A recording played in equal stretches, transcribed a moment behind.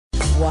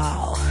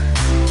Wow.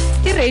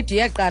 I-radio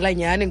yaqala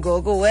nyani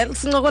ngoku. Well,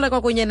 sincokola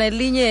kwakunye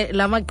nelinye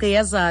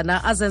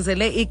lamaqhiyazana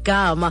azenzele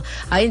igama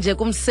hayi nje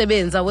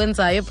kumsebenzi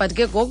awenzayo, but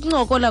ke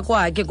ngokuncokola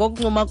kwakhe,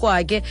 ngokuncuma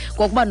kwakhe,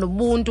 ngokuba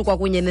nobuntu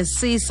kwakunye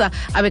nesisa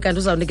abe kanti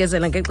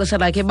uzawunikezela ngexesha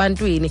lakhe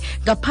ebantwini.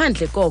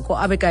 Ngaphandle koko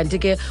abe kanti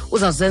ke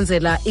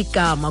uzawuzenzela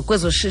igama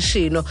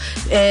kwezoshishino.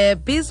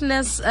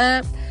 Business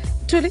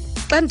Thuli,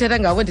 xa ndithetha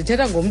ngawe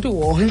ndithetha ngomntu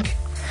wonke.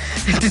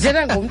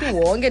 Ndithetha ngomntu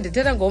wonke,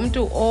 ndithetha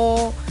ngomntu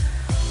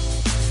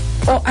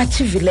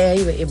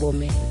achivileyo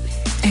ebomeni.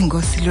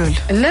 Enkosi lolo.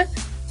 Ne?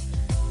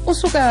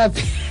 Usuka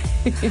phi?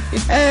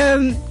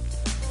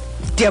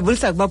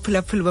 Ndiyabulisa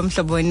kubaphulaphuli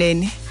bomhlobo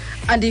wenene.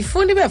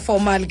 Andifuni be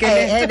formal ke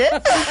le.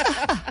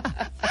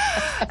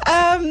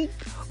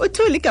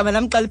 uThuli igama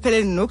lami qala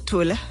pheleni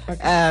nokuthula.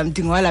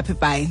 Ndingowalapha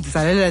eBhayi,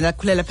 ndizalela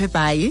ndakhulela lapha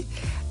eBhayi.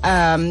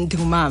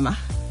 Ndingumama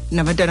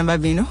nabantwana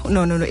babini,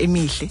 unono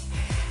emihle.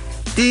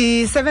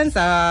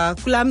 Ndisebenza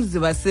kulamzi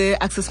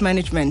wase-access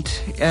management,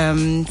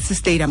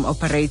 si-stadium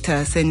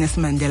operator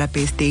se-Nelson Mandela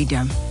Bay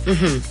Stadium.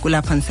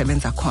 Kulapho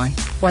ndisebenza khona.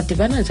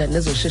 Wadibana njani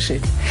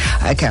nezoshishino?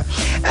 Okay.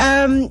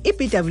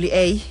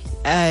 I-BWA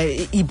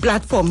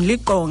i-platform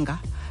liqonga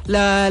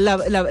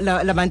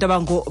labantu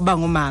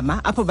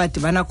abangomama apho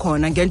badibana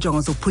khona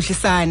ngenjongo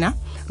zokuphuhlisana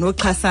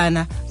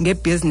nokuxhasana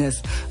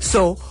ngebusiness.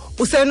 So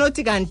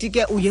usenothi kanti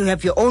ke you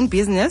have your own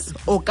business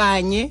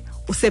okanye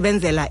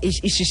usebenzela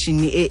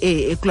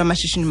ishishini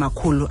kulamashishini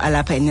makhulu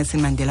alapha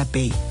eNelson Mandela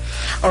Bay.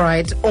 All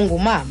right,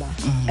 ungumama,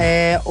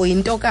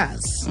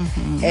 uyintokazi,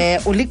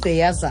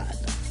 uligqiyazana.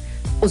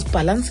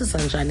 Uzibalansisa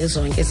njani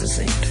zonke ezi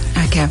zinto?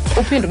 Okay.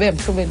 Uphinde ube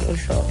mhlobeni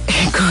ohlobo.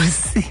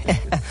 Inkosi.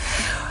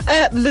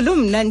 Lolu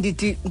mna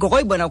ndithi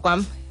ngokoyibona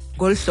kwami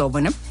ngolhlobo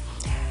ne.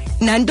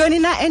 Nantoni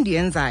na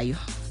endiyenzayo.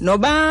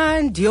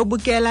 Noba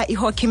ndiyobukela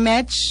i-hockey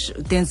match,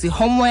 denza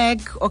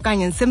i-homework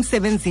okanye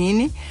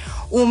ndisemsebenzini,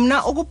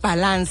 umna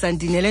ukubhalansa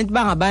ndinelento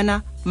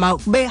bangabana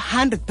makube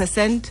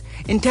 100%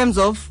 in terms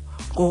of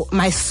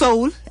my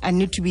soul, I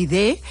need to be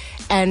there,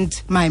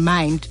 and my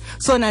mind.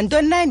 So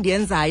nantoni na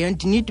ndiyenzayo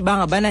ndinid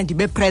bangabana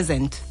ndibe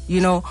present, you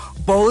know,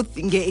 both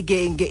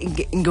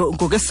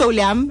ngoke soul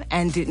yam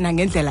and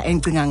nangendlela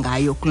encinga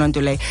ngayo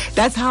kulonto leyo.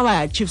 That's how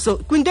I achieve. So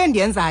kwinto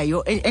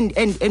endiyenzayo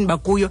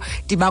endibakuyo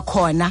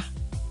ndibakhona,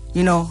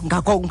 you know,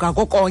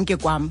 ngako konke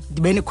kwam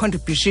ndibe ne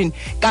contribution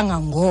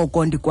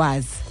kangangoko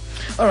ndikwazi.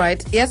 All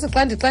right, yes,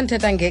 xa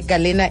ndithetha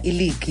ngegalena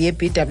ileague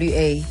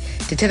ye-BWA,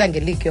 ndithetha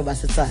ngeleague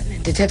yobasetsana,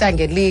 ndithetha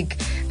ngeleague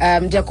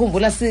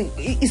ndiyakhumbula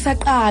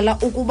isaqala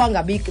ukuba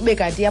ngabe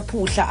kanti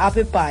yaphuhla apha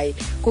eBhayi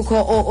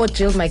kukho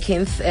oJill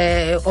McKinth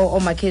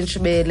oMckinch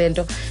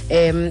belento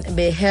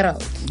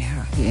beHerald.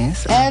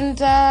 Yes. And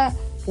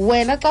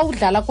wena xa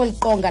udlala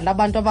kweliqonga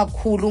labantu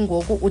abakhulu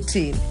ngoku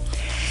uthini?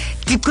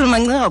 Ndikhuluma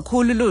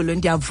kakhulu lolo,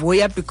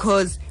 ndiyavuya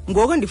because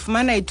ngoku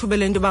ndifumana ithuba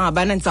lento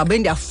bangabana ndizabe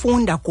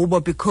ndiyafunda kubo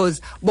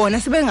because bona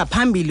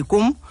sebengaphambili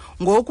kum.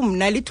 Ngoku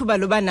mna lithuba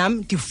loba nami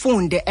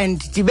ndifunde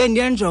and ndibe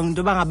ndiyenjongo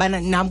into bangabana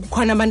nami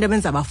kukhona abantu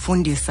abenza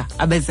abafundisa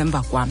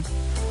abezemva kwami.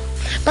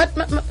 But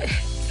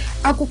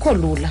akukho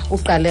lula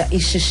uqala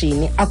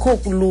ishishini, akho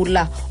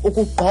kulula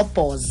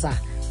ukugqobhoza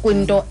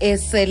kwinto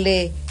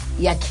esele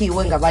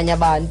yakhiwe ngabanye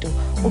abantu.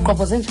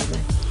 Ugqobhoze njani?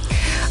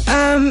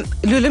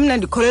 Lulu mna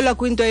ndikholelwa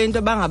kwinto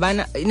yento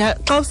bangabana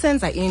xa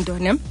usenza into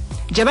ne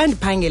njengoba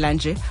ndiphangela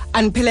nje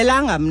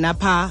aniphelelanga mna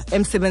pha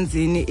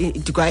emsebenzini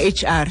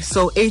ndikwa-HR,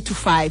 so 8 to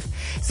 5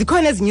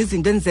 zikhona ezinye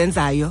izinto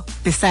endizenzayo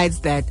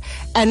besides that,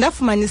 and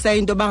ndafumanisa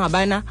into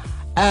bangabana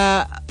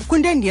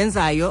kwinto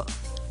endiyenzayo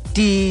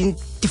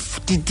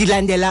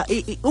dilandela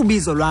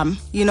ubizo lwami,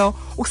 you know,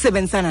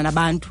 ukusebenzisana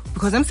nabantu,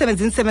 because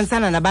emsebenzini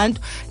sisebenzisana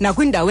nabantu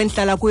nakwindawo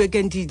endihlala kuyo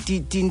ke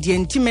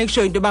ndiye make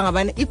sure into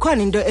bangabana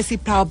ikhona into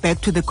esiplow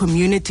back to the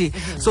community.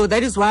 So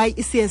that is why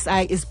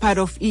i-CSI is part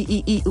of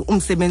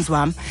umsebenzi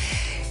wami.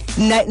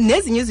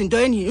 Nezinye izinto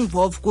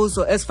eni-involve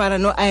kuzo esifana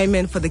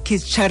no-IMN for the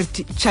Kids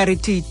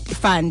Charity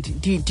Fund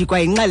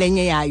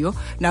ndikwayinxalenye yayo,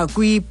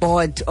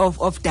 nakwi-board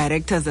of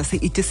directors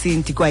zase-ETC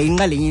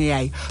ndikwayinxalenye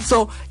yayo.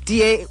 So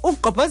ndiye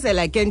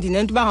ukugqobhozela ke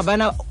ndinento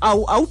bangabana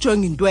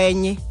awujongi into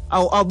enye,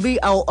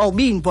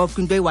 awubi involved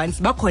kwinto eyi-one,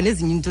 bakhona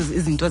ezinye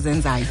izinto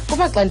zenzayo.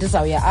 Kuba xa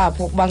ndizawuya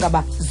apho ukuba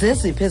ngaba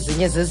zeziphi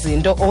ezinye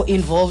zezinto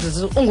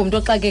o-involved, ungumntu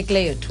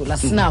oxakekileyo Thula,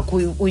 sinakho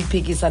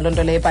uyiphikisa loo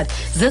nto leyo, but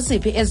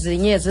zeziphi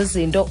ezinye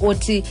zezinto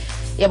othi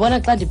yabona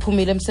xa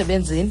ndiphumile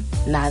emsebenzini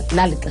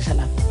nali xesha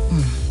lapho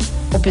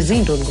ubhizi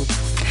yintoni ngoku?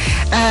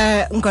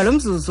 Ngalo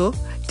mzuzu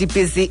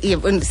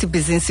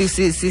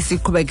sibhizinisi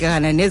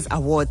siqhubekana nezi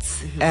awards.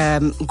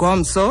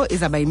 Ngomso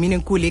izaba yimini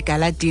enkulu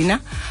igala dinner,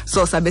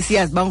 so sabe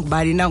siyazi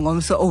bangubani na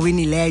ngomso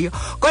owinileyo.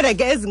 Kodwa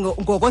ke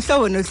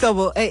ngokohlobo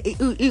nohlobo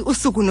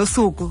usuku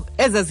nosuku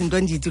ezazinto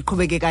ndithi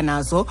iqhubekeka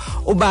nazo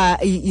uba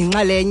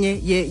inxalenye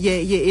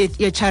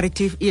ye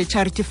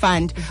charity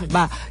fund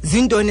ba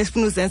zintoni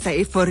esifuna uzenza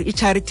for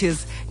i-charities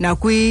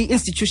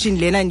nakwi-institution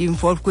lena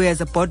ndi-involved kuyo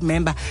as a board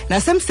member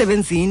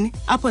nasemsebenzini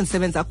apho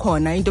ndisebenza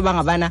khona into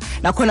bangabana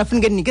nakhona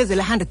funeke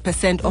ndinikezele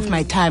 100% of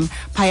my time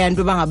phaya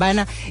into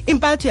bangabana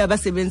impatho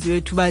yabasebenzi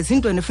bethu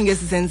bazintweni funeke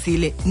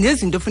sizenzile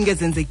nezinto funeke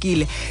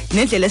zenzekile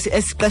nendlela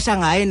esixesha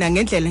ngayo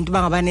nangendlela into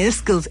bangabana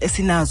ne-skills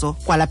esinazo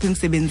kwalapha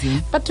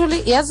emsebenzini. But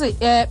Thuli, yazi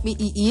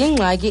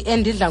yingxaki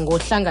endidla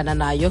ngohlangana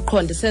nayo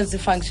qho ndisenza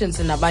i-functions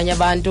nabanye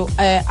abantu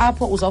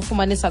apho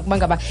uzawufumanisa kuba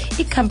ngaba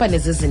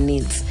ii-companies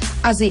ezininzi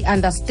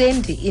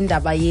azi-understandi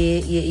indaba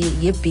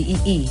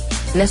ye-BEE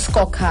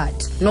ne-scorecard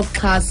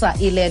nokuxhasa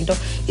ilento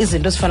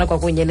izinto ezifana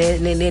kwakunye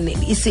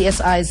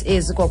i-CSIs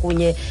ezi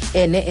kwakunye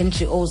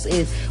ne-NGOs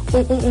ezi.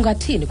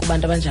 Ungathini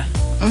kubantu abanjalo?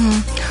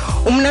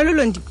 Umna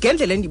lolo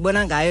ngendlela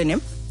endibona ngayo ne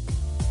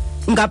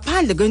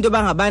ngaphandle kwento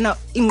bangabana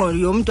ingqondo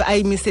yomuntu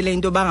ayimisele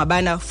into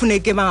bangabana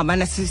funeke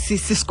bangabana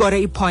score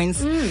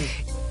i-points.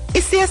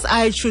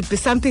 I-CSI should be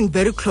something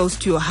very close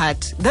to your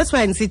heart. That's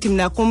why nisithi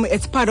mina kum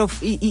it's part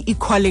of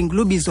i-calling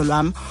lubizo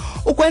lwami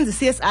ukwenza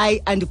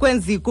i-CSI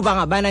andikwenzi kuba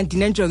ngabana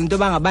ndinenjongo into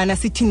bangabana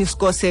sithini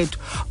score sethu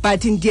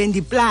but ndiye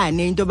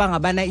ndiplane into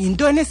bangabana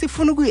yintoni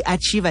esifuna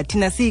ukuyi-achieve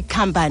thina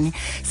siyi-company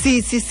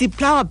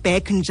si-plower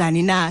back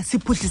njani na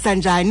siphuhlisa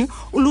njani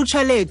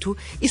ulutsha lethu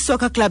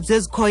i-soccer clubs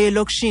ezikhoyo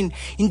elokishini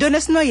yintoni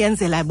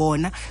esinoyenzela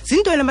bona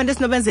zintoni abantu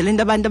esinobenzela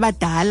into abantu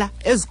abadala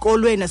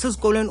ezikolweni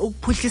nasezikolweni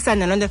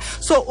ukuphuhlisana loo nto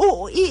so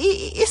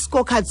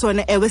i-scorecard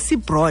sona ewe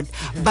si-broad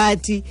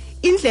but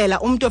indlela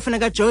umuntu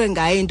ofuneka ajonge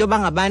ngayo into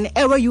bangabana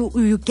ewe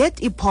you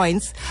get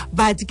i-points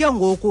but ke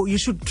ngoku you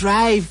should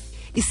drive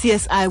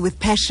i-CSI with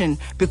passion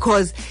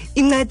because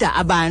inceda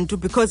abantu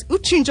because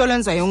utshintsho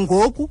lwenzayo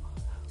ngoku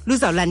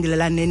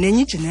luzawulandelelana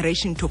nenye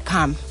generation to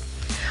come.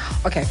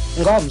 Okay,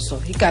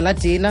 ngomso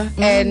igaladina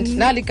and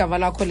naligama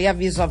lakho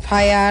liyabizwa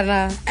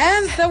phayana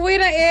and the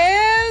winner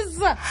is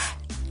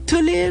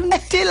Thuli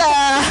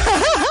Mntila.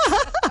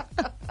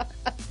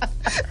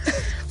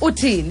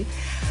 Uthini?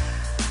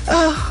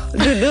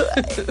 Lulu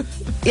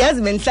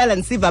yazi benihlala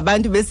nisiva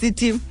abantu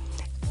besithi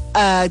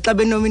xa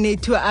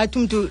benominatiwe athi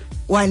umuntu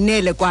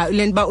wanele kwa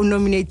lento ba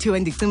unominatiwe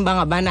ndicinga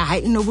bangabana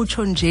hayi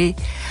inobutsho nje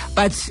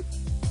but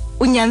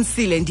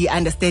unyanisile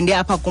ndi-understand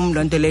apha kum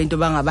loo nto leyo into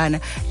bangabana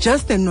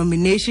just the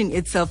nomination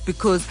itself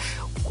because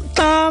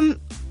xa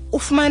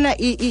ufumana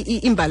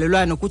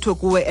imbalelwano kuthiwe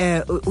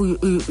kuwe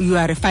you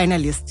are a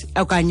finalist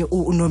okanye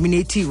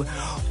unominatiwe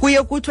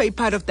kuye kuthiwe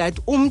i-part of that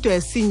umuntu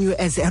has seen you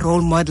as a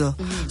role model.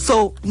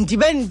 So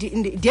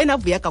ndiye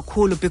navuya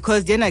kakhulu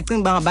because ndiye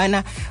nacinga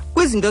bangabana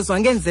kwizinto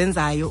zonke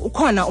endizenzayo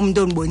ukhona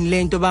umuntu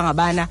ondibonileyo into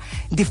bangabana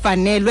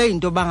ndifanelwe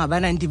into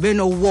bangabana ndibe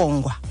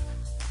nowongwa.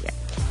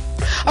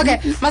 Okay,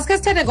 masike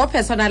sithethe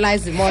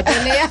ngo-personalize imoto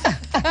leya.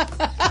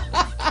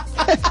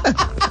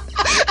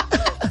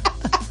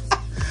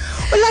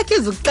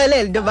 Ulakiza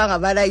ukuxelela into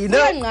bangabana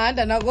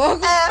uyanqanda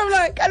nakoko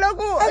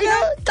kaloku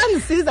xa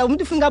ndisiza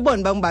umuntu ufuna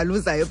abone uba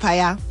ngibaluzayo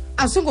phaya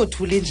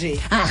asingothuli nje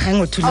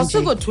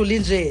ngothuli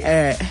nje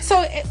so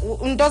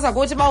ntoza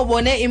kuthi ba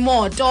ubone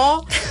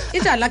imoto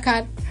injani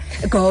lakhana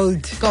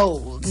gold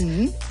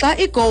xa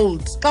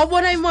i-gold xa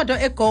ubona imoto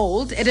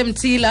e-gold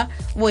eMthila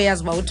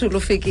boyazi uba uthuli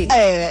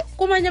ufikile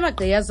kumanye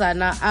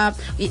amagqiyazana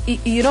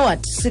you know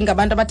what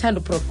singabantu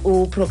abathanda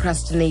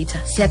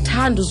uprocrastinator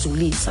siyathanda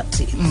uzulisa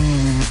thina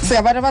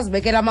singabantu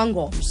abazibekela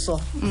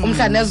amangomso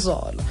umhla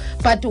nezolo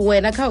but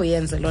wena kha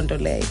uyenze loo nto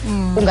leyo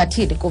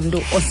ungathini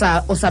kumntu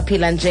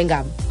osaphila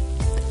njengam?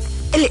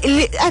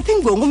 I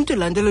think ngumntu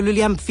laa nto lolu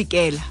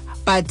liyamfikela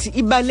but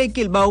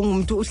ibalekile ba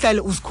umuntu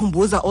uhlale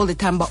usikhumbuza all the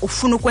time ba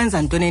ufuna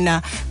ukwenza ntoni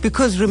na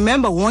because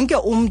remember wonke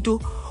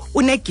umuntu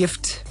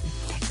une-gift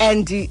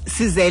and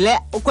sizele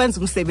ukwenza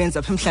umsebenzi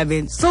apha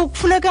emhlabeni so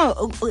kufuneka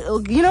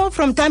you know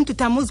from time to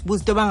time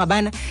uzibuza into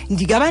bangabana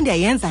ndikaba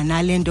ndiyayenza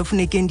nale nto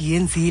funeke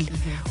ndiyenzile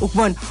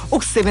ukubona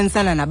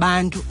ukusebenzisana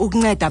nabantu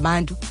ukunceda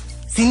abantu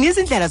zininzi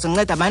indlela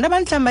zonceda abantu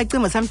mhlawumbi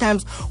bacinga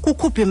sometimes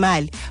kukhupha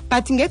imali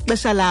but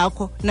ngexesha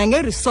lakho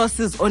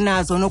nange-resources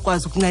onazo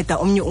onokwazi ukunceda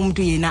omnye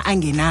umuntu yena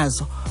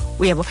angenazo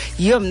uyabo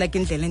yiyo mna ke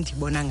indlela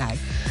endiyibona ngayo.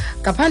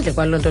 Ngaphandle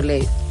kwaloo nto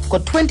leyo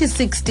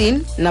ngo-2016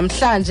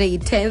 namhlanje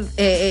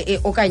i-10th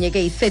okanye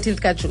ke i-13th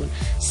kaJuni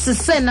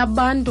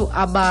sisenabantu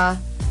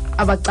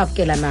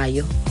abacaphukela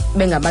nayo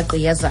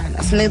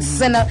bengabagqiyazana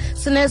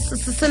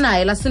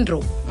sisenayo la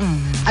syndrome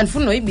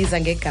andifuni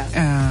noyibiza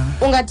ngegama.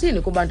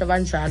 Ungathini kubantu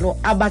abanjalo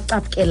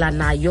abacaphukela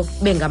nayo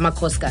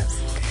bengamakhosikazi?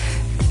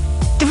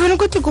 Ndifuna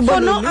ukuthi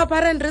for no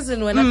apparent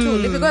reason wena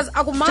Thuli because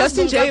akumazi just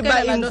nje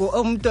ba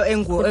umuntu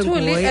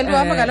Thuli and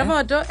uhamba ngala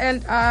moto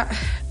and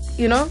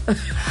you know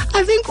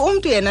I think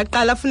umuntu yena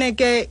qala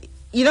funeke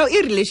you know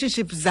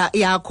i-relationship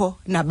yakho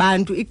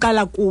nabantu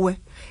iqala kuwe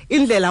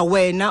indlela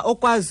wena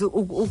okwazi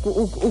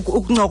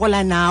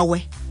ukuncokola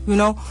nawe you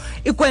know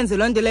ikwenze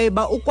loo nto leyo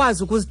ba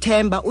ukwazi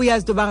ukuzithemba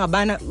uyazi into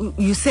bangabana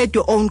you set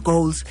your own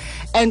goals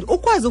and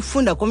ukwazi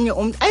ukufunda komnye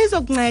umuntu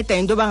ayizokunceda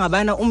into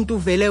bangabana umuntu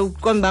uvele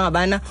uqomba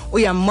bangabana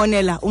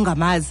uyammonela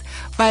ungamazi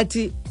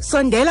but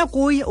sondela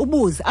kuye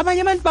ubuze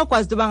abanye abantu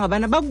bakwazi into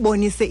bangabana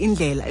bakubonise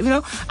indlela you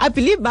know I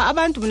believe ba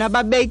abantu mina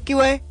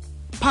babekiwe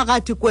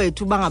phakathi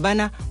kwethu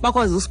bangabana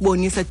bakwazi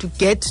usibonisa to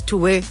get to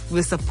where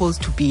we're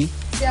supposed to be.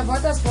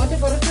 Siyavota sivote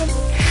for uThuli.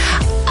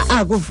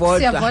 Akuvota.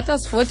 Siyavota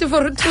sivote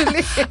for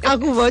uThuli.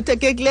 Akuvota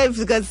ke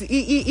because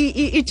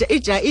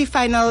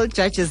final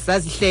judges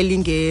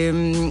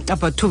zazihleli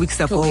about 2 weeks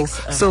ago.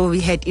 So we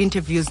had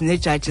interviews with the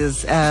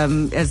judges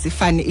as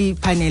the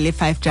panel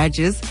 5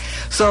 judges.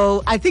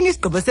 So I think it's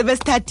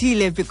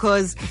sebesithathile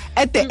because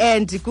at the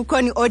end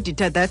kukhona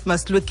auditor that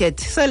must look at.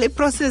 So the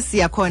process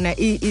yakhona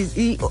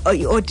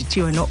i-audit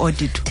no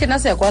audit. Thina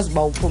siyakwazi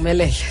ba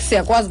uphumelele.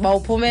 Siyakwazi ba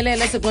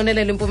uphumelele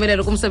siqonelele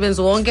impumelelo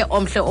kumsebenzi wonke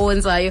omhle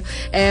owenzayo.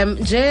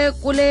 Nje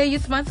kule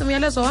youth month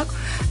umyalezo wakho?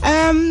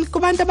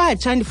 Kubantu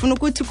abatsha ndifuna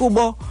ukuthi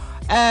kubo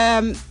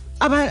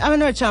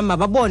abanatsha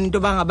mababone into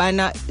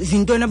bangabana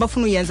zintoni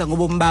abafuna uyenza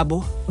ngobomi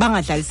babo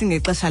bangadlalisi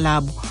ngexesha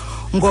labo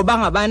ngoba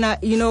ngabana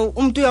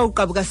umuntu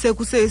uyawuqabuka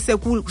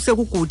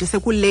sekukude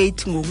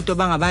sekulate ngokuthi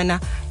bangabana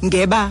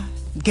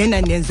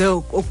ngena nenze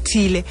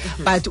okuthile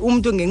but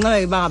umuntu ngenxa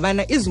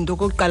yebangabana izinto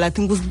kokuqala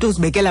athi umuntu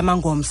uzibekela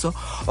amangomso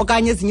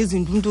okanye ezinye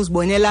izinto umuntu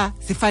uzibonela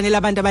zifanele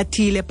abantu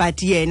abathile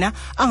but yena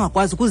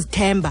angakwazi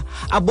ukuzithemba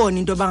abone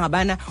into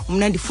bangabana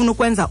mina ndifuna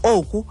ukwenza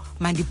oku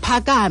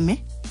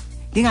mandiphakame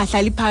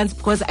ndingahlali phansi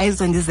because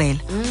ayizondizela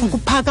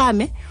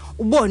ukuphakame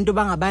ubone into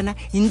bangabana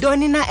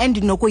yintoni na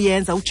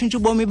endinokuyenza utshintsha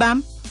ubomi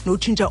bami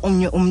notshintsha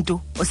omnye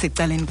umuntu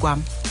osecaleni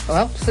kwami.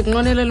 Well,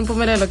 sikunqonelela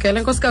impumelelo ke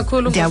lenkosi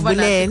kakhulu ngoba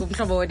nathi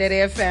kumhlobo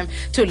we FM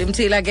Thuli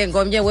Mntila ke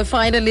ngomnye we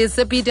finalist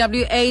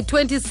PWA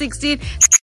 2016.